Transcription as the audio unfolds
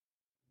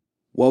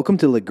Welcome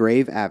to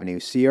LaGrave Avenue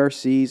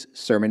CRC's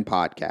Sermon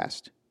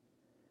Podcast.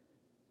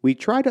 We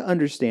try to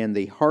understand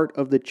the heart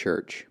of the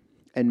church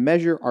and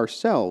measure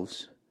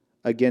ourselves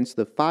against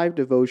the 5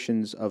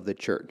 devotions of the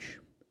church: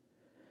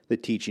 the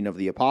teaching of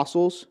the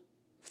apostles,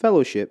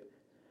 fellowship,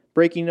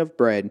 breaking of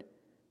bread,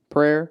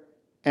 prayer,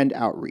 and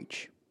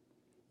outreach.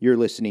 You're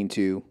listening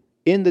to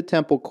In the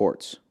Temple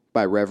Courts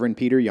by Reverend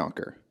Peter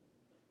Yonker.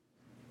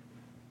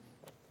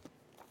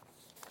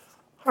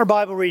 Our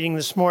Bible reading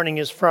this morning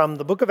is from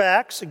the book of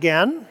Acts,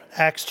 again,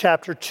 Acts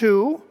chapter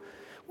 2.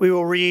 We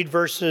will read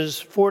verses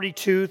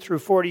 42 through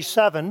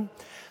 47.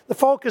 The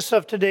focus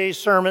of today's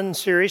sermon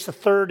series, the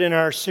third in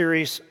our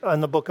series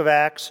on the book of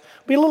Acts,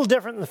 will be a little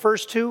different than the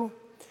first two.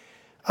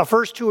 The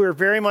first two are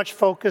very much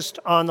focused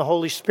on the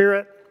Holy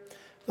Spirit.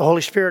 The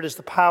Holy Spirit is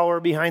the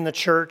power behind the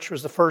church,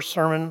 was the first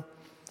sermon.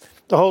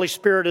 The Holy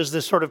Spirit is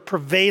this sort of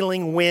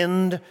prevailing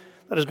wind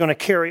that is going to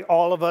carry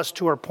all of us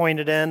to our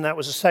appointed end. That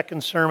was the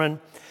second sermon.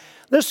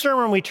 This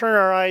sermon, we turn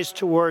our eyes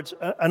towards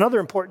another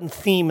important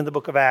theme in the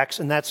book of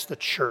Acts, and that's the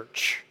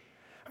church.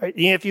 Right?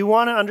 If you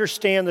want to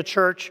understand the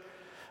church,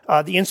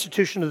 the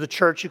institution of the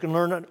church, you can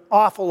learn an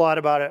awful lot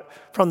about it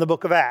from the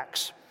book of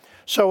Acts.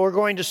 So we're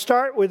going to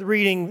start with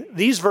reading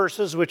these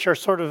verses, which are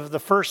sort of the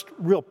first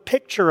real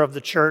picture of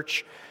the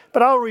church,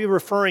 but I'll be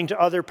referring to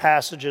other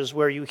passages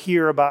where you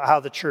hear about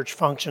how the church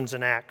functions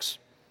in Acts.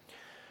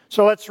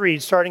 So let's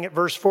read, starting at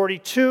verse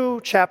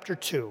 42, chapter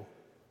 2.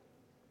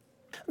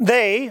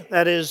 They,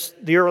 that is,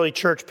 the early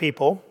church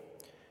people,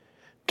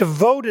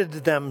 devoted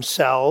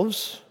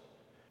themselves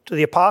to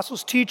the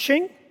apostles'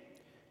 teaching,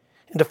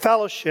 and to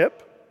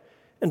fellowship,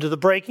 and to the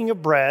breaking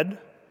of bread,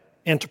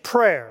 and to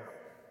prayer.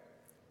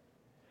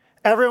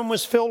 Everyone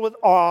was filled with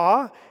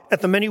awe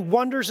at the many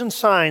wonders and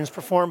signs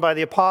performed by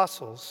the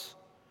apostles.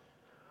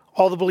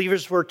 All the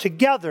believers were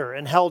together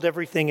and held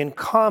everything in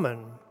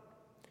common.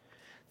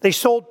 They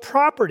sold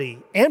property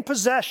and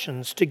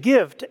possessions to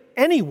give to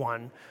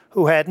anyone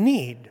who had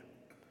need.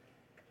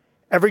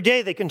 Every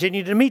day they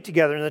continued to meet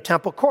together in the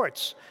temple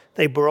courts.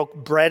 They broke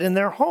bread in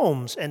their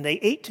homes, and they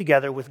ate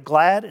together with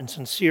glad and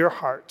sincere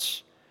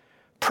hearts,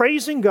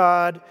 praising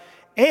God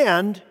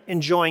and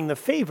enjoying the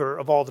favor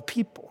of all the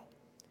people.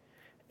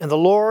 And the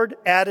Lord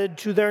added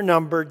to their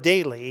number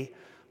daily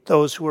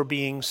those who were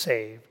being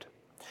saved.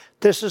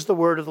 This is the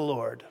word of the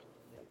Lord.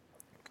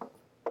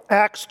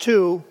 Acts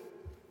 2,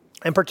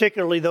 and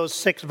particularly those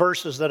 6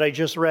 verses that I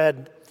just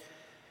read,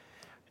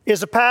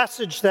 is a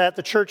passage that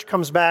the church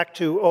comes back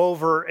to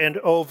over and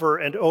over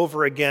and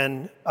over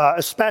again,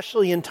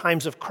 especially in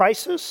times of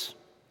crisis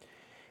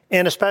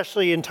and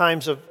especially in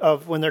times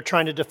of when they're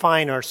trying to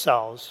define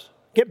ourselves.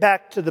 Get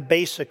back to the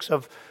basics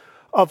of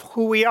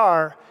who we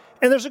are.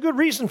 And there's a good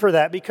reason for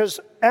that,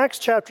 because Acts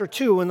chapter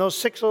 2, in those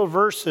 6 little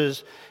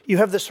verses, you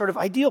have this sort of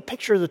ideal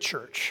picture of the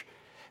church.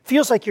 It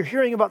feels like you're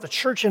hearing about the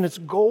church in its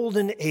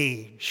golden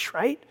age,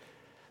 right?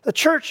 The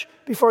church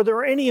before there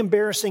were any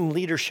embarrassing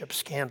leadership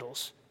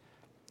scandals.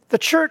 The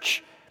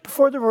church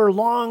before there were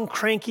long,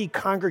 cranky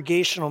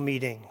congregational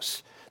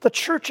meetings. The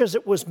church as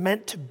it was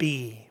meant to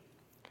be.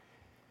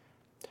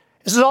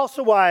 This is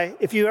also why,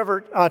 if you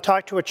ever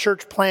talk to a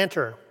church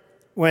planter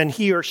when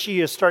he or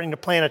she is starting to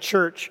plant a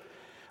church,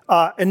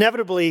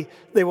 inevitably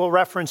they will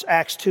reference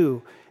Acts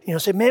 2.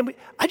 Say, man,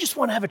 I just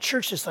want to have a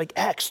church that's like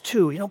Acts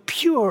 2,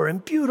 pure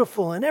and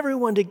beautiful and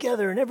everyone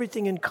together and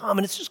everything in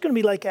common. It's just going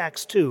to be like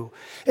Acts 2.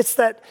 It's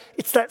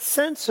that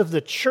sense of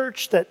the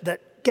church that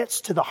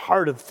gets to the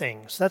heart of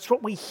things. That's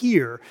what we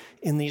hear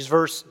in these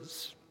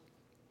verses.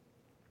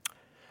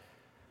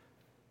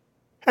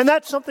 And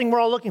that's something we're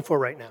all looking for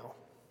right now.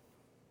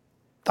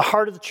 The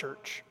heart of the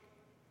church.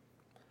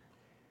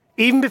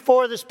 Even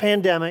before this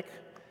pandemic,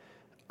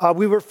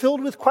 we were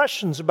filled with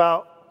questions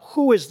about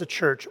who is the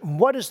church?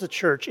 What is the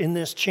church in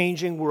this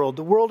changing world?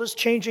 The world is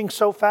changing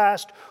so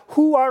fast.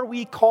 Who are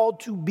we called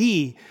to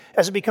be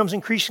as it becomes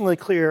increasingly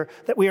clear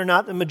that we are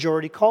not the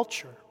majority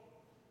culture?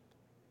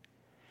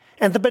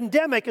 And the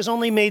pandemic has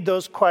only made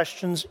those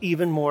questions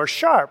even more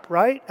sharp,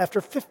 right?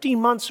 After 15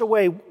 months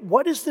away,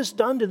 what has this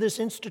done to this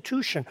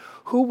institution?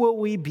 Who will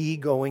we be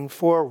going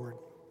forward?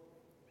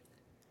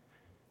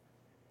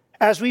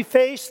 As we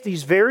face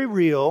these very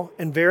real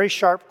and very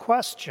sharp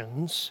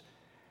questions,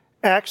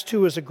 Acts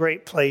 2 is a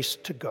great place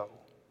to go.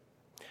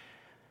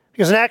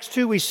 Because in Acts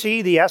 2, we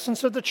see the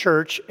essence of the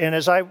church, and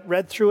as I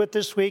read through it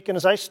this week and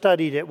as I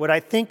studied it, what I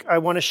think I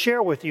want to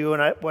share with you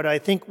and what I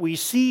think we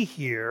see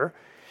here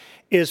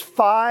is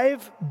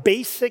 5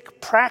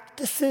 basic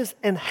practices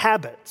and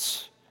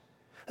habits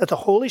that the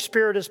Holy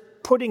Spirit is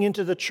putting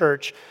into the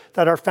church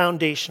that are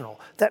foundational,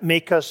 that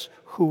make us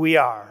who we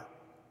are.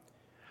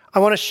 I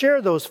want to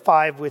share those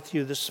 5 with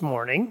you this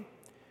morning,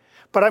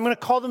 but I'm going to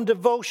call them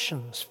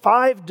devotions,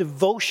 5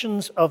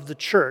 devotions of the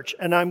church,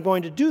 and I'm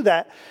going to do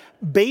that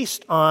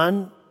based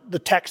on the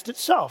text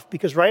itself,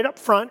 because right up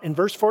front in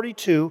verse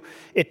 42,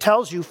 it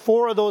tells you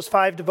 4 of those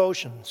 5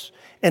 devotions.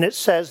 And it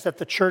says that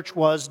the church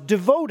was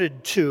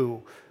devoted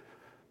to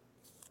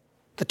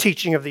the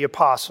teaching of the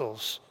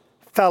apostles,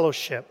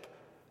 fellowship,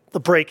 the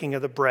breaking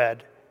of the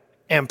bread,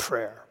 and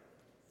prayer.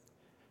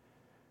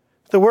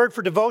 The word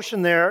for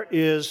devotion there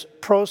is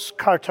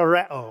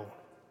proskartereo.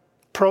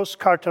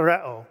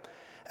 Proskartereo.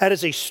 That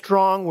is a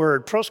strong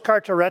word.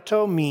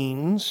 Proskartereto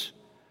means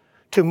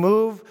to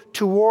move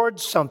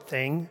towards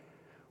something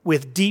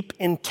with deep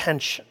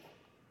intention.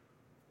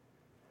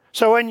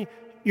 So when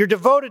you're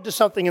devoted to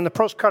something in the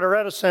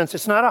proskartereto sense,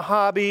 it's not a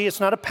hobby, it's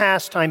not a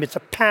pastime, it's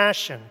a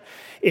passion.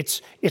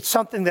 It's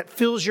something that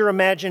fills your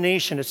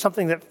imagination. It's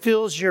something that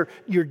fills your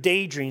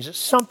daydreams. It's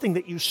something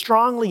that you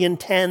strongly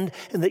intend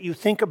and that you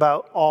think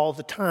about all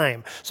the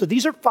time. So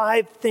these are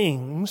 5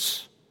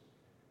 things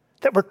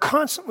that were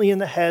constantly in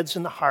the heads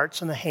and the hearts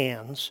and the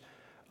hands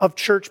of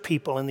church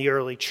people in the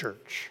early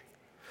church.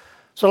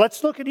 So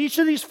let's look at each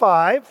of these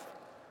 5,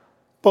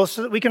 both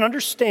so that we can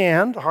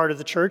understand the heart of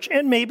the church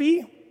and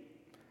maybe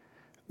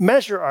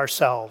measure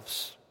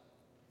ourselves,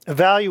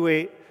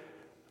 evaluate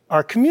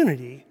our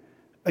community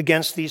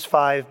against these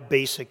 5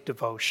 basic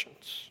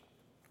devotions.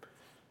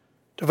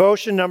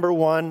 Devotion number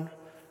 1,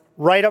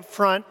 right up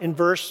front in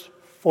verse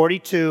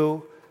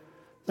 42,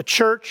 the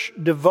church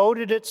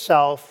devoted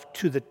itself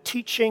to the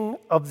teaching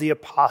of the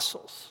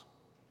apostles.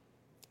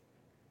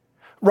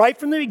 Right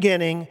from the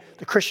beginning,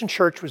 the Christian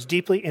church was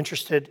deeply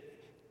interested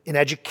in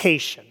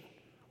education.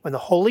 When the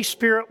Holy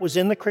Spirit was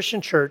in the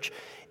Christian church,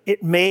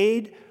 it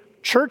made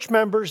church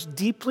members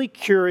deeply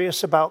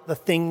curious about the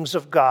things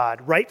of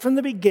God. Right from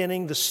the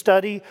beginning, the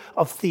study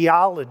of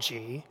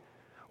theology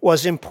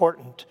was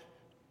important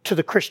to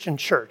the Christian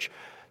church.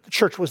 The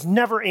church was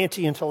never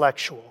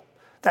anti-intellectual.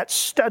 That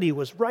study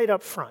was right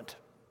up front.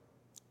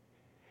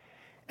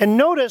 And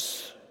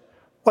notice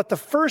what the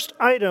first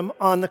item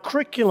on the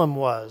curriculum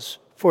was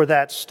for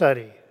that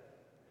study.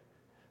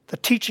 The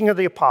teaching of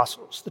the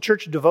apostles. The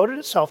church devoted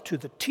itself to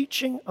the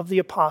teaching of the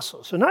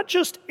apostles. So not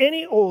just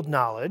any old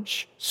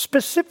knowledge,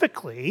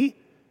 specifically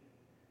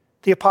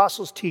the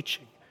apostles'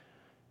 teaching.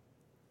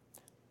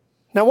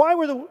 Now, why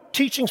were the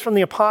teachings from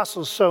the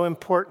apostles so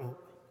important?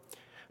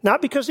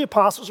 Not because the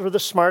apostles were the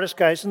smartest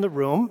guys in the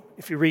room.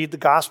 If you read the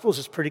Gospels,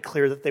 it's pretty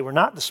clear that they were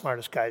not the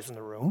smartest guys in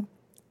the room.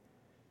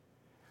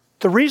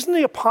 The reason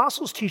the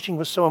apostles' teaching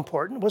was so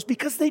important was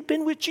because they'd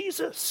been with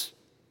Jesus.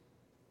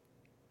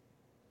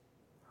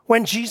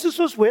 When Jesus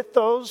was with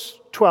those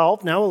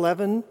 12, now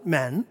 11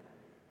 men,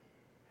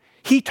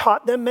 he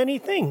taught them many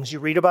things. You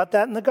read about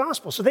that in the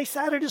gospel. So they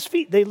sat at his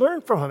feet. They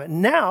learned from him.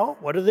 And now,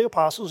 what are the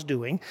apostles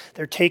doing?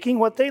 They're taking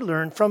what they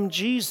learned from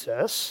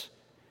Jesus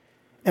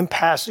and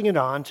passing it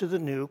on to the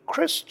new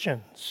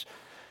Christians.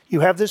 You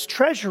have this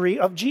treasury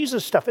of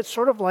Jesus stuff. It's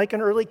sort of like an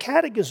early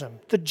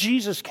catechism, the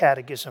Jesus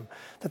catechism,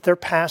 that they're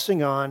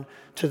passing on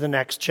to the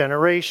next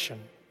generation.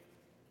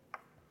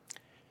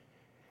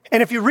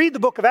 And if you read the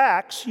book of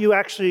Acts, you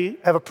actually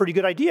have a pretty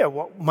good idea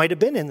what might have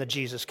been in the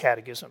Jesus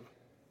catechism.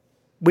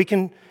 We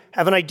can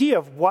have an idea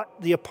of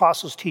what the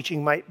apostles'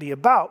 teaching might be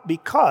about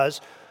because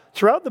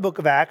throughout the book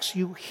of Acts,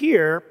 you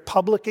hear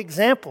public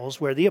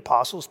examples where the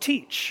apostles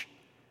teach.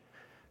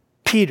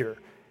 Peter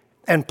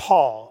and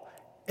Paul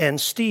and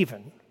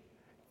Stephen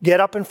get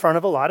up in front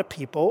of a lot of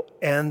people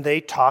and they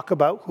talk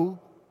about who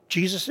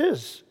Jesus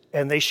is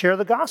and they share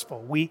the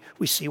gospel. We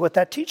see what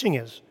that teaching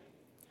is.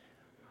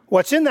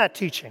 What's in that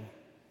teaching?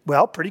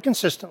 Well, pretty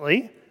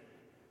consistently,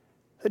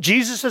 that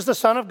Jesus is the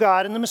Son of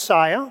God and the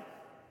Messiah,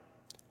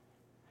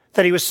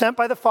 that he was sent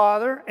by the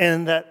Father,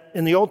 and that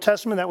in the Old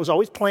Testament that was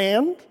always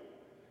planned,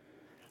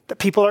 that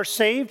people are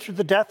saved through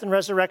the death and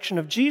resurrection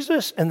of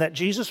Jesus, and that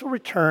Jesus will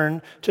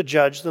return to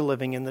judge the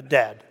living and the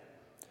dead.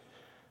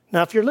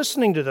 Now, if you're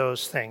listening to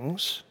those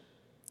things,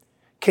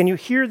 can you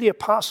hear the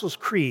Apostles'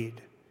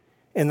 Creed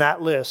in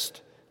that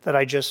list that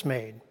I just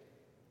made?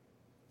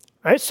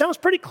 Right? It sounds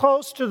pretty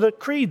close to the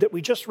creed that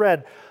we just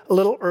read a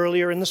little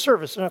earlier in the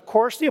service. And of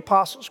course, the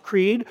Apostles'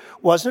 Creed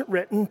wasn't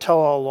written until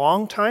a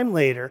long time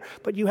later,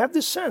 but you have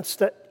this sense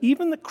that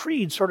even the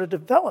creed sort of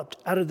developed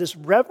out of this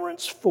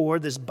reverence for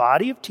this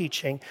body of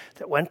teaching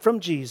that went from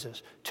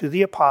Jesus to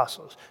the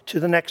apostles, to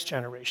the next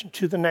generation,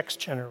 to the next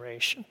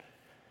generation.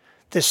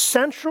 This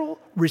central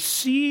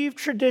received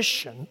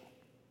tradition,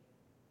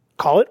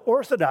 call it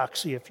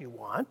orthodoxy if you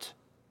want,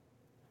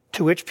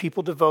 to which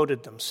people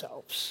devoted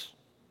themselves.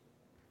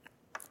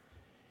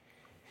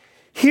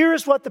 Here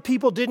is what the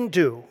people didn't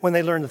do when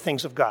they learned the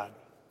things of God.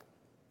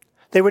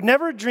 They would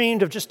never have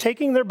dreamed of just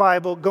taking their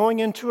Bible, going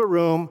into a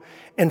room,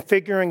 and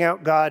figuring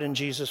out God and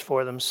Jesus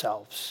for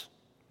themselves.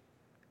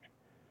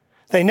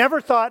 They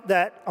never thought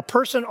that a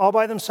person all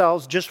by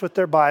themselves, just with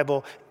their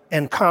Bible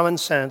and common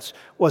sense,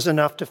 was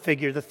enough to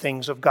figure the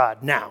things of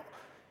God. Now,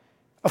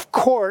 of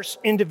course,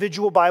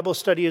 individual Bible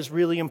study is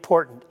really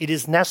important. It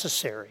is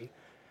necessary,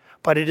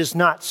 but it is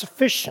not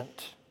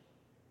sufficient.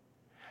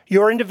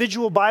 Your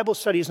individual Bible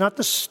study is not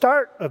the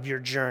start of your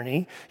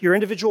journey. Your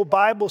individual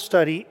Bible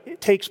study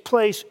takes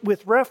place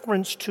with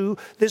reference to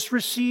this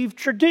received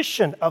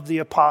tradition of the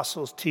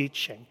apostles'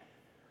 teaching.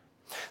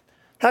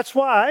 That's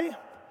why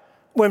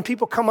when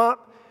people come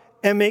up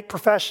and make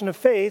profession of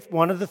faith,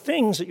 one of the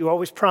things that you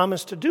always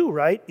promise to do,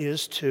 right,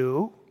 is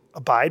to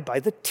abide by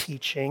the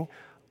teaching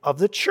of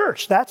the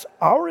church. That's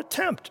our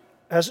attempt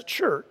as a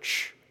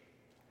church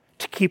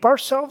to keep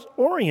ourselves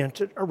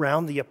oriented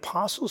around the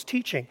apostles'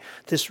 teaching,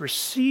 this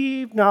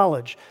received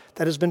knowledge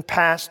that has been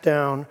passed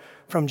down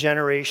from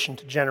generation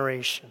to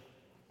generation.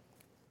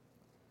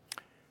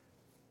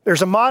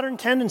 There's a modern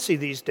tendency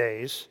these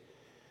days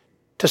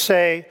to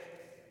say,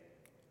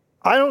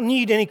 I don't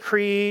need any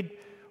creed,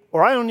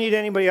 or I don't need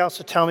anybody else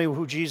to tell me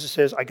who Jesus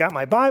is. I got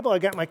my Bible, I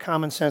got my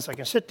common sense, I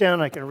can sit down,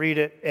 I can read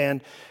it,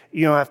 and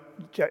I'm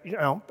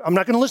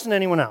not going to listen to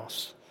anyone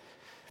else.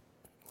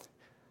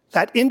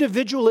 That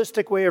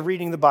individualistic way of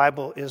reading the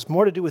Bible is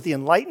more to do with the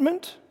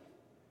Enlightenment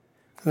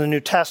than the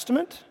New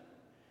Testament.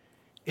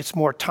 It's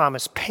more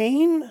Thomas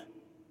Paine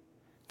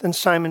than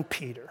Simon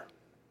Peter.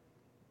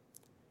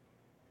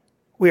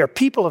 We are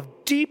people of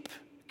deep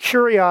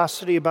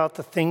curiosity about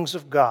the things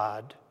of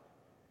God,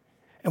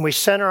 and we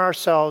center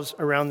ourselves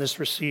around this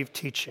received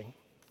teaching.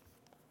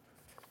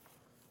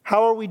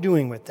 How are we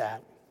doing with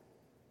that?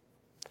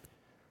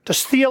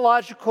 Does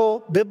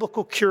theological,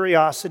 biblical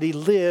curiosity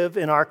live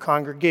in our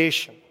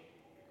congregation?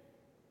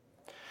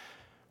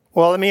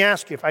 Well, let me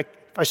ask you, if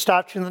I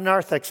stopped you in the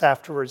narthex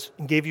afterwards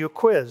and gave you a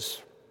quiz,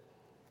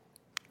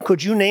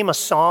 could you name a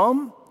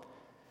psalm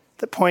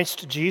that points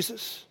to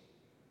Jesus?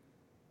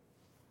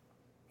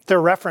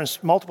 They're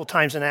referenced multiple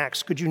times in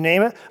Acts. Could you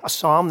name it? A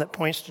psalm that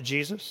points to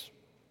Jesus?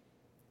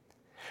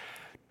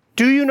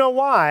 Do you know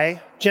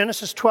why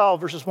Genesis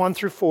 12, verses 1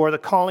 through 4, the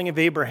calling of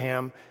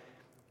Abraham,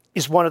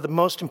 is one of the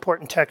most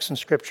important texts in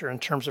Scripture in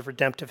terms of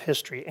redemptive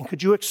history? And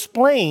could you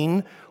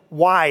explain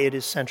why it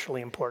is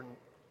centrally important?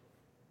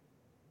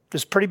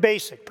 It's pretty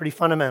basic, pretty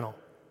fundamental.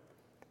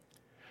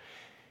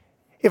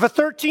 If a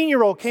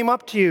 13-year-old came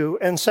up to you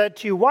and said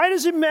to you, why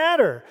does it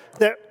matter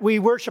that we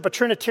worship a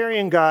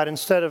Trinitarian God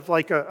instead of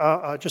like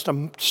just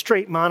a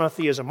straight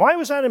monotheism? Why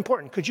was that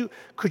important? Could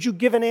you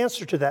give an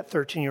answer to that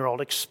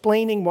 13-year-old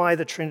explaining why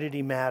the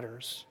Trinity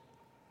matters?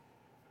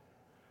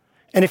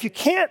 And if you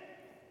can't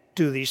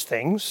do these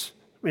things,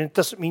 I mean, it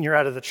doesn't mean you're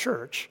out of the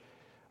church,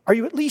 are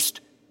you at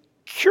least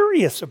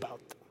curious about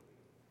them?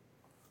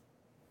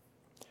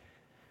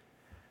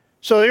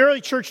 So the early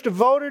church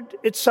devoted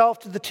itself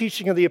to the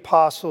teaching of the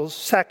apostles.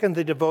 Second,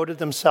 they devoted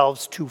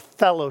themselves to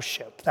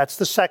fellowship. That's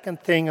the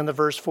second thing on the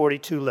verse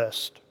 42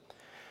 list.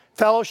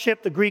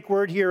 Fellowship, the Greek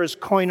word here is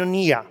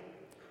koinonia.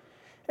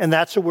 And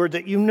that's a word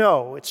that you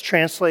know. It's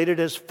translated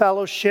as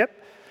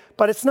fellowship,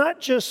 but it's not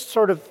just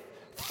sort of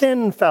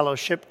thin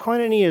fellowship.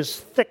 Koinonia is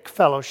thick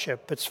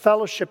fellowship. It's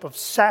fellowship of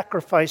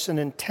sacrifice and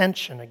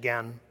intention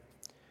again.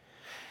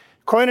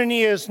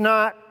 Koinonia is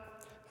not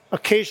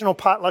occasional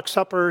potluck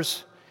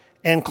suppers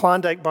and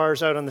Klondike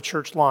bars out on the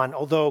church lawn,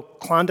 although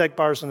Klondike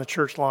bars on the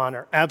church lawn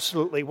are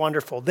absolutely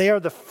wonderful. They are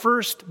the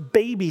first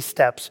baby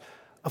steps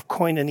of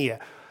koinonia.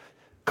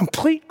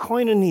 Complete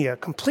koinonia,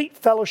 complete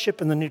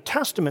fellowship in the New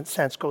Testament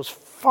sense, goes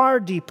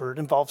far deeper. It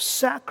involves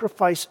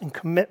sacrifice and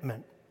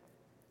commitment.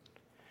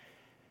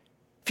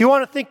 If you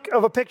want to think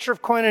of a picture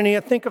of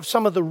koinonia, think of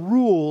some of the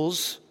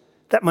rules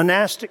that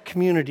monastic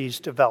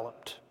communities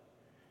developed.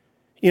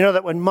 You know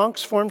that when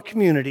monks formed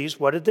communities,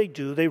 what did they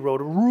do? They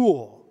wrote a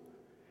rule.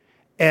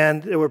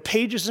 And there were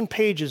pages and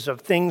pages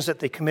of things that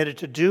they committed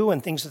to do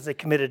and things that they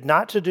committed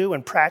not to do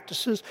and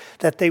practices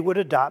that they would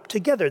adopt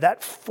together.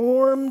 That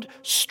formed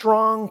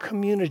strong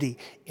community,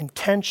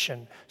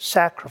 intention,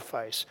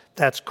 sacrifice.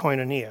 That's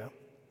koinonia.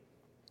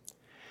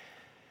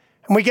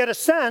 And we get a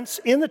sense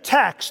in the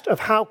text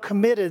of how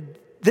committed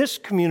this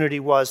community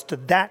was to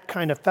that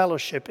kind of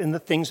fellowship in the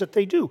things that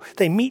they do.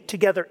 They meet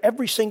together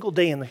every single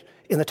day in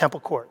the temple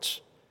courts.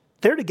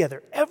 They're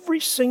together every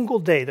single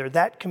day. They're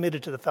that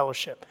committed to the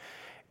fellowship.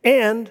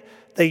 And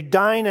they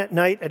dine at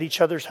night at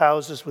each other's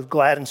houses with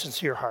glad and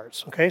sincere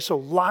hearts. Okay, so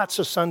lots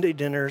of Sunday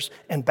dinners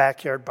and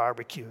backyard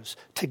barbecues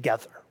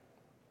together.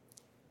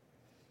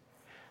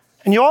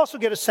 And you also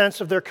get a sense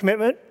of their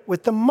commitment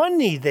with the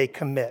money they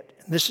commit.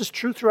 And this is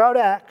true throughout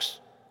Acts.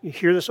 You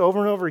hear this over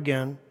and over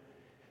again.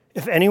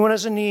 If anyone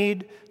has a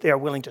need, they are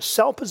willing to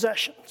sell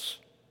possessions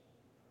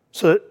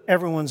so that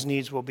everyone's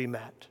needs will be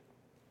met.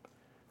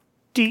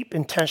 Deep,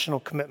 intentional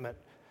commitment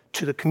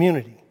to the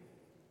community.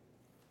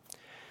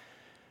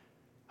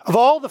 Of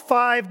all the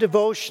 5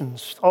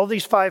 devotions, all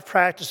these 5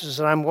 practices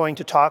that I'm going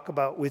to talk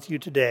about with you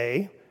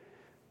today,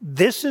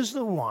 this is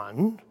the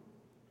one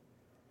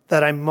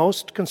that I'm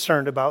most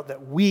concerned about,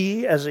 that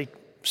we as a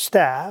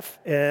staff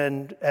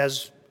and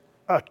as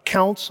a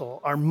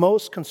council are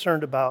most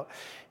concerned about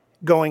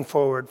going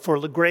forward for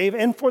LaGrave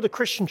and for the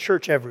Christian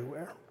church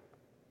everywhere.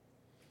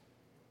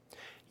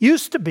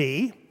 Used to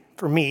be,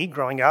 for me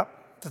growing up,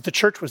 that the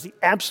church was the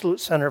absolute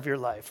center of your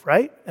life,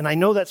 right? And I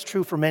know that's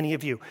true for many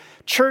of you.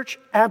 Church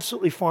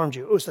absolutely formed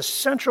you. It was the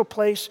central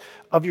place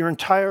of your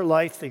entire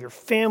life, that your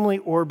family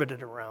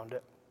orbited around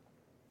it.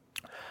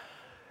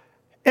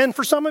 And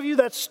for some of you,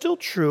 that's still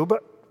true,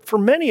 but for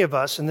many of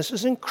us, and this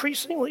is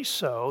increasingly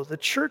so, the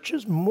church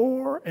is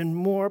more and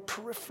more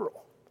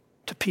peripheral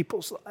to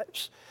people's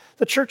lives.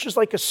 The church is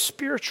like a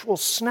spiritual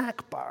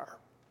snack bar.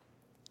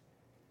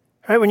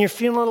 Right? When you're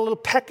feeling a little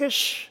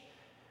peckish,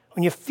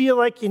 when you feel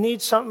like you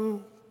need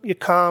something, you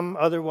come.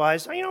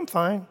 Otherwise, I'm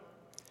fine.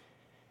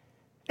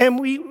 And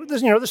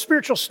the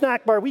spiritual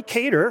snack bar, we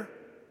cater.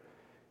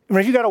 I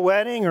mean, if you got a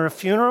wedding or a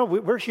funeral,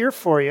 we're here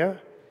for you.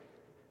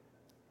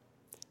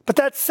 But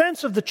that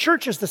sense of the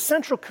church as the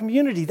central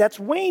community, that's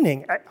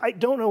waning. I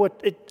don't know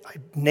I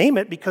name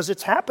it because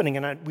it's happening,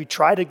 and we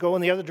try to go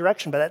in the other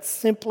direction, but that's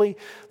simply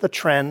the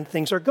trend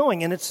things are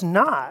going. And it's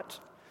not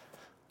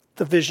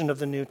the vision of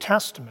the New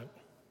Testament.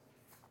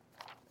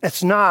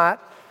 It's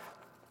not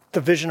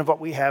the vision of what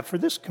we have for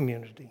this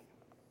community.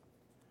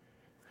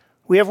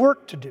 We have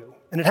work to do,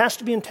 and it has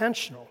to be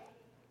intentional.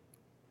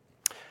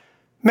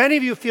 Many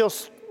of you feel,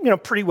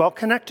 pretty well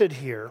connected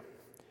here.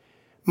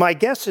 My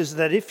guess is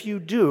that if you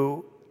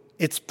do,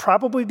 it's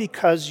probably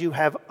because you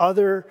have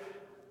other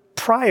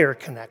prior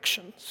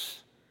connections.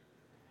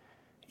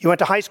 You went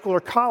to high school or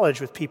college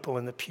with people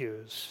in the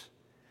pews.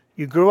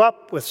 You grew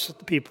up with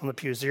the people in the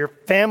pews. Your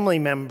family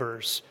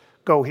members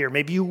go here.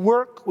 Maybe you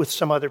work with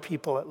some other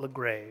people at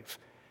LaGrave.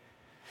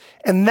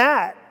 And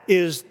that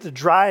is the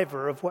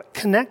driver of what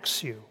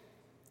connects you.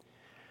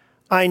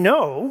 I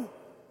know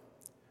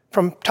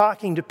from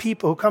talking to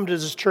people who come to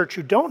this church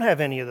who don't have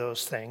any of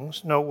those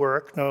things, no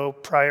work, no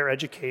prior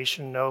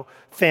education, no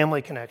family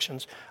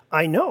connections,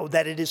 I know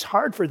that it is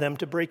hard for them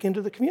to break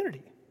into the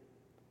community.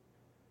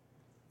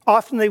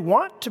 Often they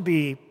want to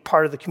be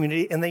part of the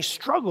community and they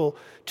struggle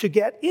to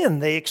get in.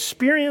 They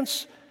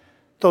experience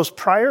those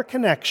prior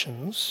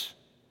connections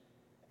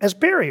as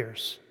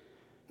barriers.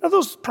 Now,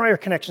 those prior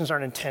connections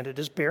aren't intended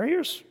as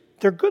barriers.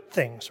 They're good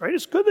things, right?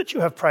 It's good that you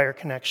have prior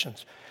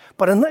connections.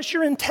 But unless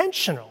you're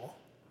intentional,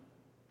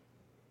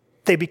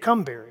 they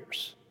become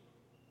barriers.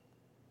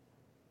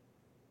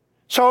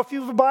 So if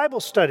you have a Bible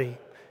study,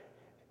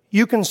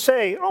 you can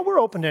say, we're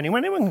open to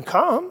anyone. Anyone can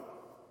come.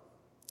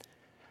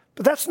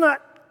 But that's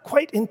not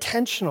quite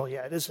intentional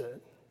yet, is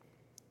it?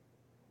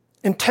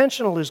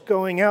 Intentional is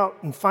going out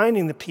and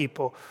finding the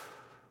people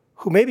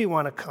who maybe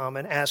want to come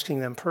and asking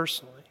them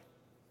personally.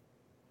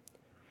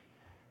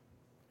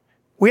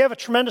 We have a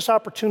tremendous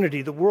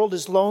opportunity. The world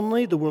is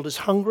lonely. The world is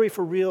hungry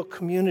for real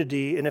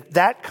community. And if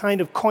that kind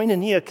of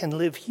koinonia can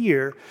live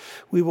here,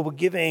 we will be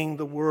giving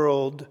the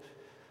world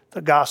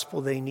the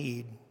gospel they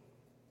need.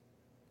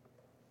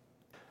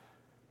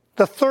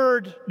 The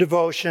third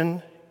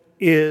devotion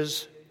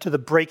is to the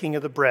breaking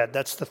of the bread.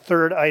 That's the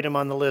third item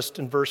on the list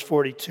in verse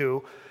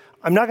 42.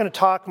 I'm not going to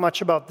talk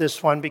much about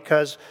this one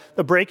because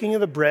the breaking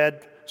of the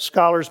bread,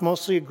 scholars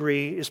mostly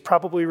agree, is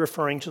probably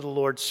referring to the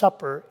Lord's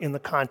Supper in the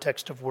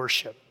context of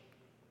worship.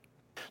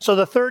 So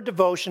the third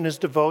devotion is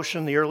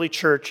devotion. The early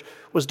church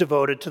was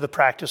devoted to the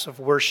practice of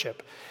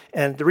worship.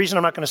 And the reason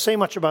I'm not going to say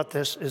much about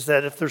this is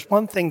that if there's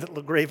one thing that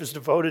LaGrave is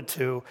devoted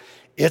to,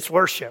 it's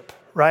worship,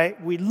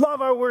 right? We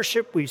love our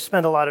worship. We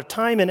spend a lot of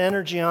time and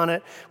energy on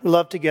it. We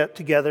love to get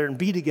together and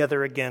be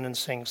together again and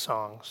sing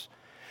songs.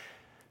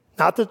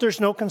 Not that there's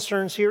no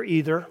concerns here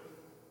either.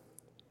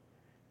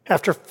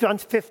 After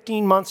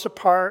 15 months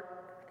apart,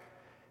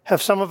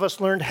 have some of us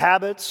learned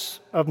habits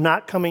of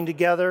not coming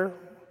together?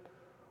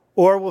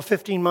 Or will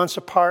 15 months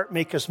apart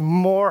make us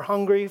more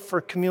hungry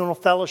for communal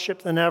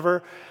fellowship than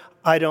ever?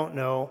 I don't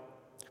know.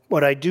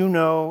 What I do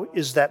know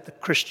is that the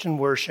Christian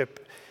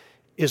worship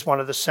is one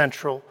of the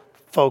central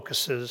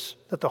focuses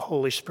that the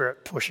Holy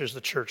Spirit pushes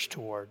the church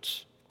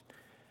towards.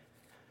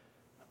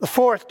 The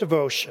fourth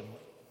devotion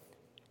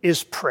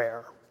is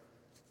prayer.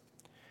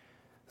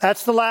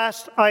 That's the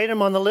last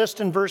item on the list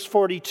in verse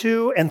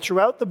 42, and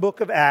throughout the book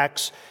of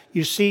Acts,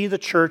 you see the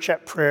church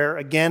at prayer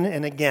again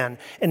and again.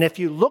 And if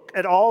you look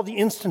at all the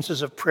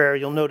instances of prayer,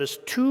 you'll notice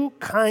two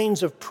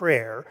kinds of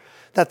prayer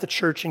that the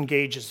church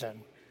engages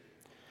in.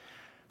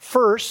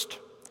 First,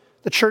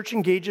 the church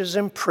engages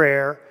in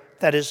prayer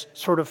that is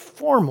sort of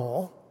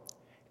formal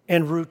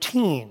and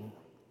routine,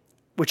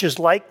 which is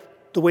like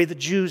the way the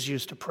Jews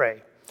used to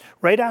pray.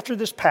 Right after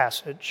this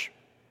passage,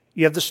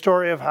 you have the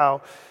story of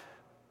how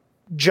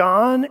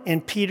John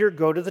and Peter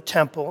go to the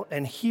temple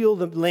and heal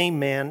the lame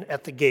man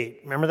at the gate.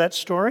 Remember that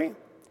story?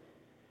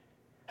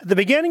 At the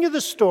beginning of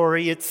the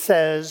story, it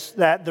says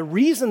that the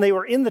reason they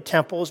were in the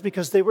temple is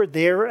because they were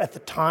there at the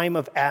time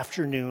of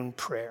afternoon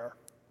prayer.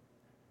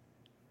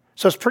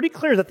 So it's pretty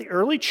clear that the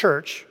early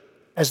church,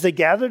 as they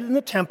gathered in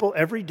the temple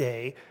every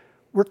day,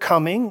 were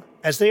coming,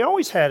 as they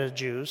always had as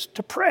Jews,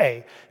 to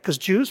pray. Because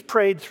Jews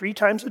prayed 3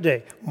 times a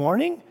day: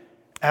 morning,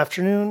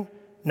 afternoon,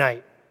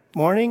 night.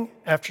 Morning,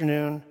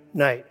 afternoon,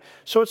 night.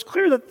 So it's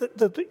clear that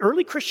the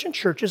early Christian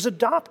church is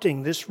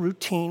adopting this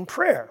routine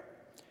prayer.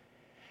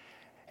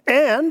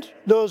 And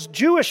those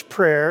Jewish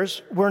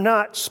prayers were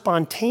not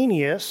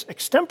spontaneous,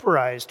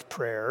 extemporized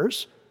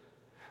prayers.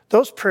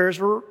 Those prayers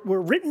were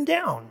written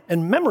down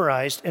and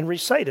memorized and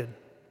recited.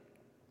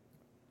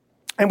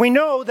 And we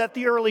know that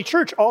the early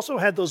church also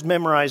had those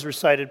memorized,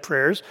 recited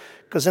prayers,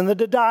 because in the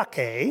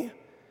Didache,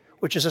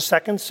 which is a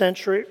 2nd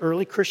century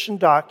early Christian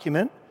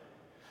document,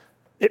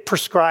 it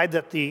prescribed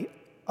that the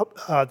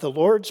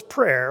Lord's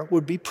Prayer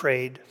would be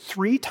prayed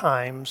 3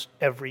 times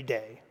every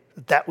day.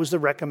 That was the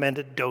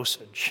recommended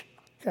dosage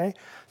Okay?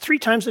 3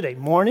 times a day,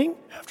 morning,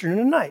 afternoon,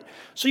 and night.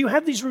 So you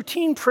have these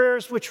routine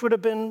prayers, which would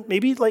have been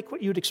maybe like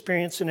what you'd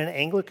experience in an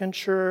Anglican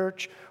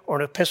church or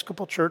an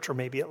Episcopal church or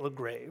maybe at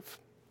LaGrave.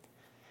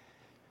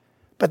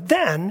 But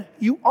then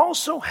you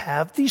also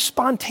have these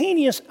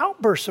spontaneous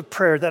outbursts of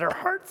prayer that are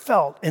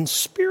heartfelt and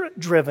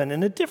spirit-driven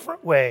in a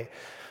different way.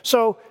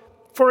 So,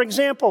 for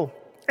example,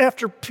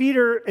 after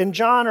Peter and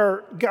John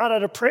got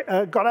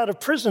out of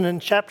prison in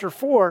chapter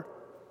 4,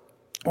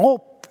 the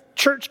whole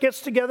church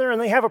gets together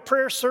and they have a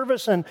prayer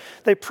service and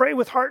they pray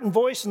with heart and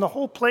voice and the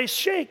whole place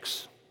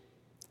shakes.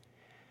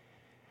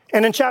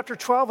 And in chapter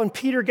 12, when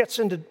Peter gets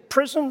into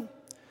prison,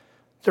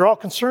 they're all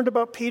concerned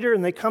about Peter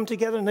and they come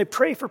together and they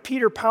pray for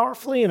Peter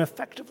powerfully and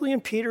effectively,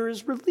 and Peter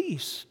is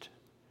released.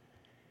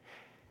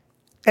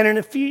 And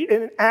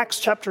in Acts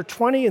chapter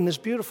 20, in this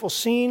beautiful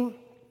scene,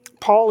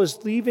 Paul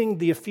is leaving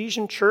the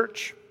Ephesian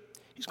church.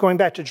 He's going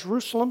back to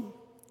Jerusalem.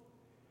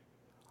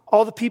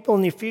 All the people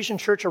in the Ephesian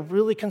church are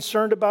really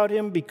concerned about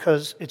him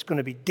because it's going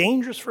to be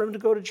dangerous for him to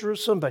go to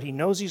Jerusalem, but he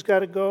knows he's got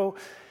to go.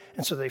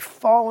 And so they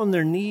fall on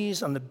their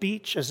knees on the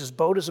beach as his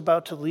boat is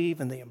about to leave,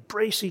 and they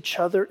embrace each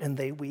other, and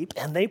they weep,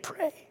 and they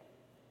pray.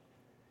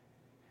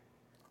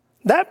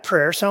 That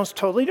prayer sounds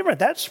totally different.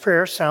 That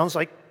prayer sounds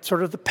like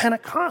sort of the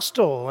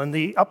Pentecostal and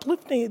the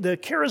uplifting, the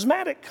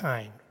charismatic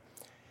kind.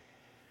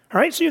 All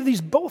right, so you have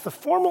these both, the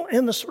formal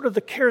and the sort of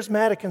the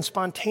charismatic and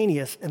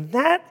spontaneous, and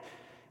that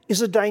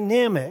is a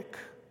dynamic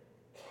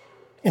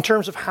in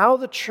terms of how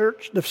the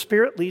church, the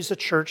Spirit leads the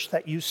church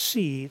that you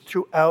see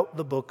throughout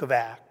the book of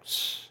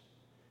Acts.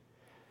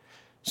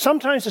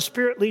 Sometimes the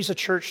Spirit leads the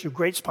church through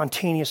great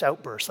spontaneous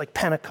outbursts, like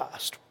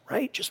Pentecost,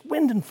 right? Just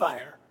wind and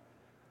fire.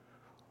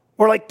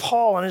 Or like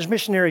Paul on his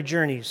missionary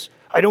journeys.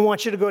 I don't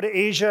want you to go to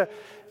Asia.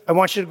 I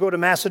want you to go to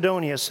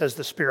Macedonia, says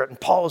the Spirit. And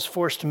Paul is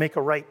forced to make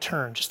a right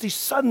turn. Just these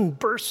sudden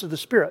bursts of the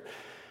Spirit.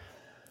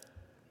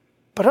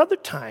 But other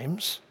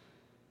times,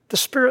 the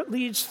Spirit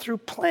leads through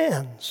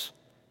plans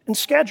and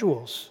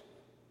schedules.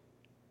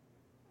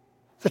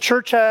 The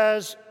church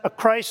has a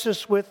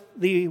crisis with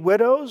the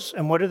widows,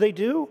 and what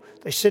do?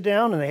 They sit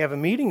down and they have a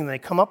meeting and they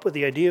come up with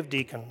the idea of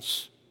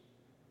deacons.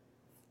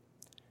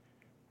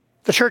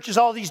 The church has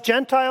all these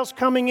Gentiles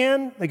coming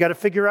in. They got to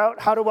figure out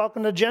how to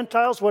welcome the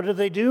Gentiles. What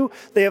do?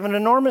 They have an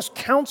enormous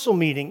council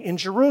meeting in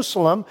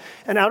Jerusalem,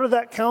 and out of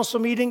that council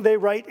meeting, they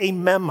write a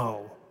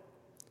memo.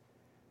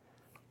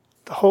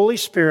 The Holy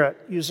Spirit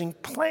using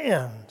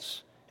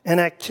plans and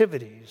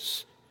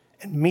activities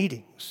and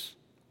meetings.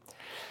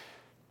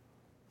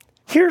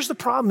 Here's the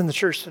problem in the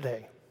church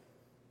today.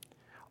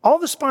 All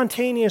the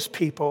spontaneous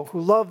people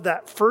who love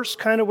that first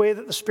kind of way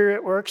that the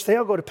Spirit works, they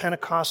all go to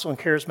Pentecostal and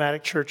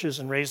charismatic churches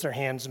and raise their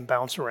hands and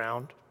bounce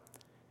around.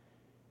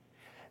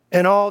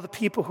 And all the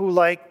people who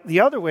like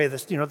the other way,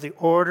 the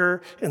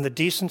order and the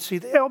decency,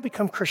 they all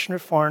become Christian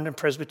Reformed and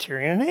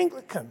Presbyterian and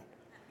Anglican.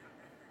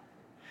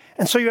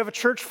 And so you have a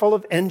church full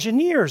of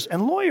engineers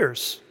and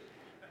lawyers.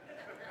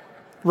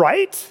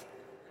 Right?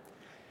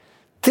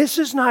 This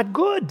is not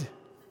good.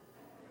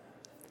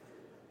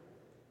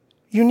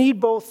 You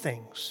need both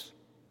things.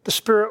 The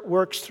Spirit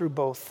works through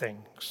both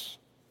things.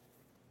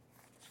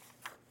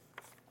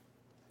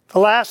 The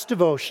last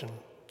devotion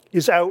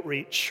is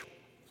outreach.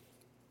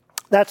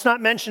 That's not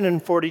mentioned in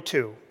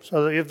 42.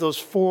 So you have those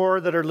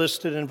 4 that are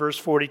listed in verse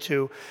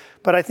 42.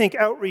 But I think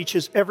outreach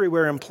is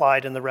everywhere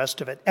implied in the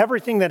rest of it.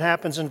 Everything that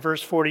happens in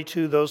verse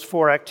 42, those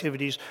 4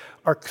 activities,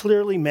 are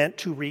clearly meant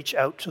to reach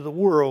out to the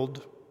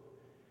world.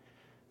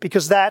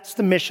 Because that's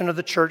the mission of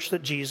the church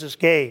that Jesus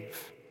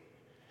gave.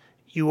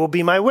 You will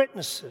be my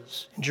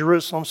witnesses in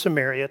Jerusalem,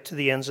 Samaria, to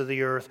the ends of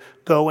the earth.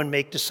 Go and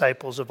make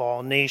disciples of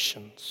all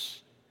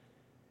nations.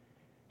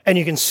 And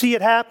you can see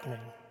it happening,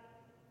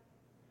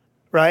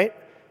 right?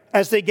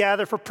 As they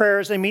gather for prayer,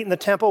 as they meet in the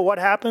temple, what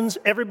happens?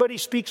 Everybody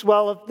speaks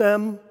well of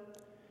them,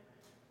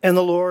 and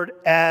the Lord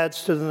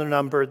adds to the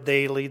number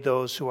daily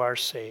those who are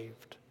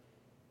saved.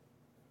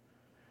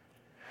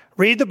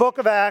 Read the book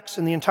of Acts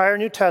and the entire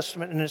New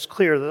Testament, and it's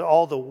clear that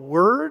all the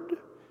word,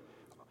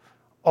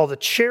 all the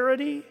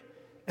charity,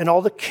 and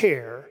all the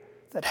care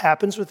that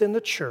happens within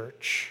the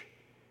church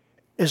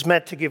is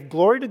meant to give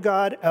glory to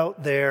God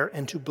out there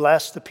and to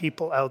bless the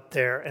people out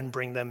there and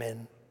bring them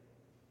in.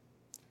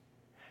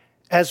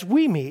 As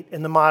we meet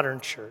in the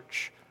modern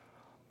church,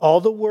 all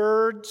the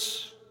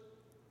words,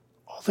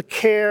 all the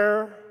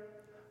care,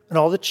 and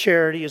all the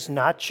charity is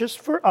not just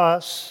for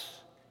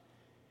us,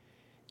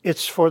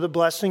 it's for the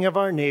blessing of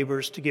our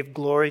neighbors to give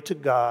glory to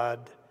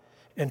God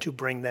and to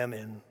bring them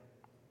in.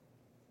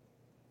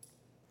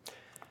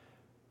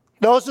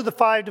 Those are the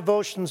 5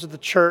 devotions of the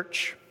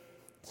church.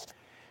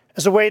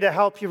 As a way to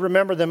help you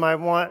remember them, I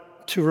want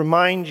to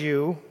remind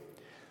you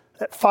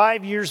that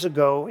 5 years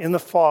ago in the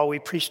fall, we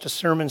preached a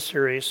sermon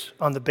series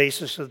on the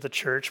basis of the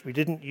church. We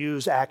didn't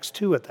use Acts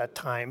 2 at that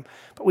time,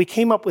 but we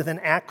came up with an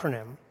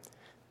acronym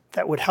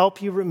that would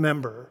help you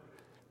remember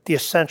the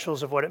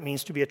essentials of what it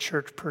means to be a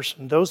church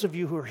person. Those of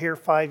you who were here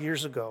 5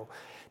 years ago,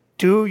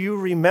 do you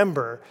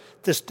remember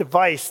this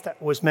device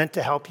that was meant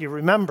to help you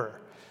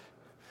remember?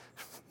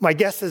 My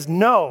guess is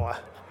no.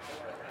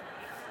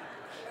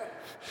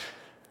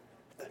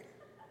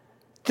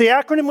 The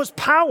acronym was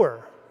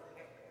POWER.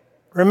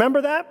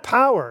 Remember that?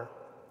 POWER.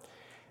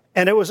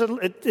 And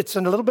it's a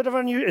little bit of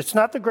unusual. It's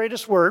not the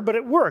greatest word, but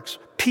it works.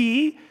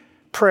 P,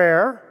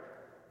 prayer.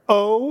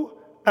 O,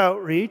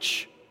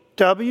 outreach.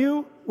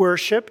 W,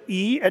 worship.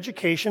 E,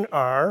 education.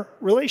 R,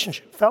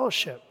 relationship,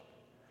 fellowship.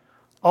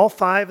 All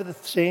 5 of the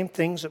same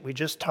things that we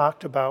just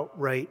talked about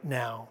right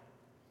now.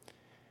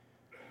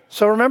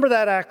 So remember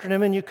that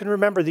acronym, and you can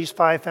remember these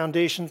 5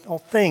 foundational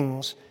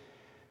things.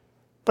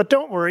 But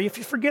don't worry if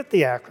you forget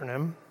the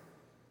acronym.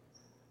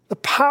 The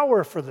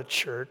power for the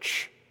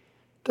church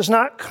does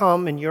not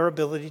come in your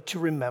ability to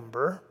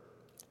remember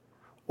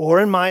or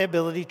in my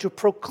ability to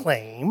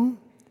proclaim.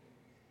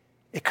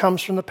 It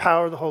comes from the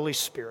power of the Holy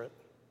Spirit,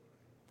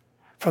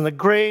 from the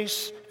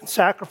grace and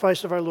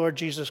sacrifice of our Lord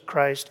Jesus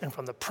Christ, and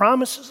from the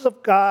promises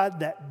of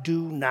God that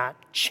do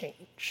not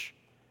change.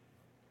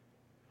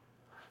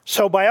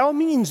 So by all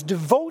means,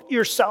 devote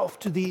yourself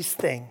to these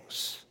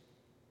things,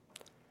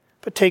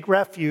 but take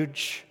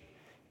refuge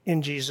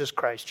in Jesus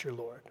Christ your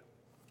Lord.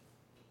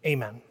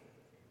 Amen.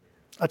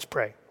 Let's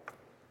pray.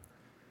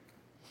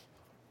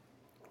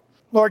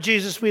 Lord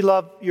Jesus, we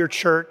love your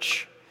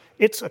church.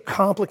 It's a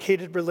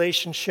complicated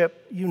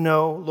relationship. You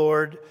know,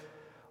 Lord,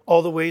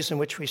 all the ways in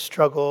which we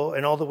struggle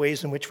and all the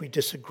ways in which we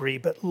disagree.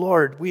 But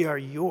Lord, we are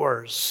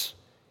yours.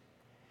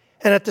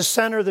 And at the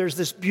center, there's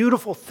this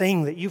beautiful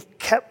thing that you've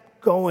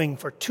kept going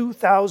for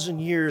 2,000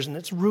 years, and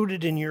it's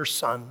rooted in your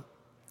Son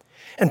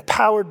and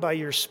powered by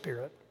your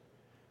Spirit.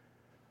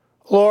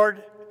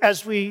 Lord,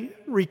 as we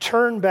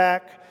return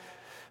back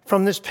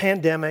from this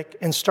pandemic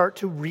and start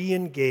to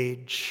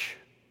re-engage,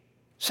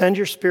 send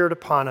your Spirit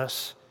upon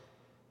us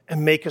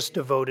and make us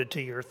devoted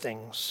to your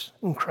things.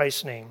 In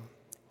Christ's name,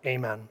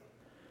 amen.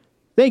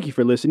 Thank you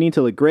for listening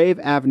to the Grave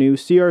Avenue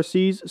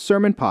CRC's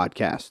Sermon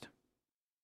Podcast.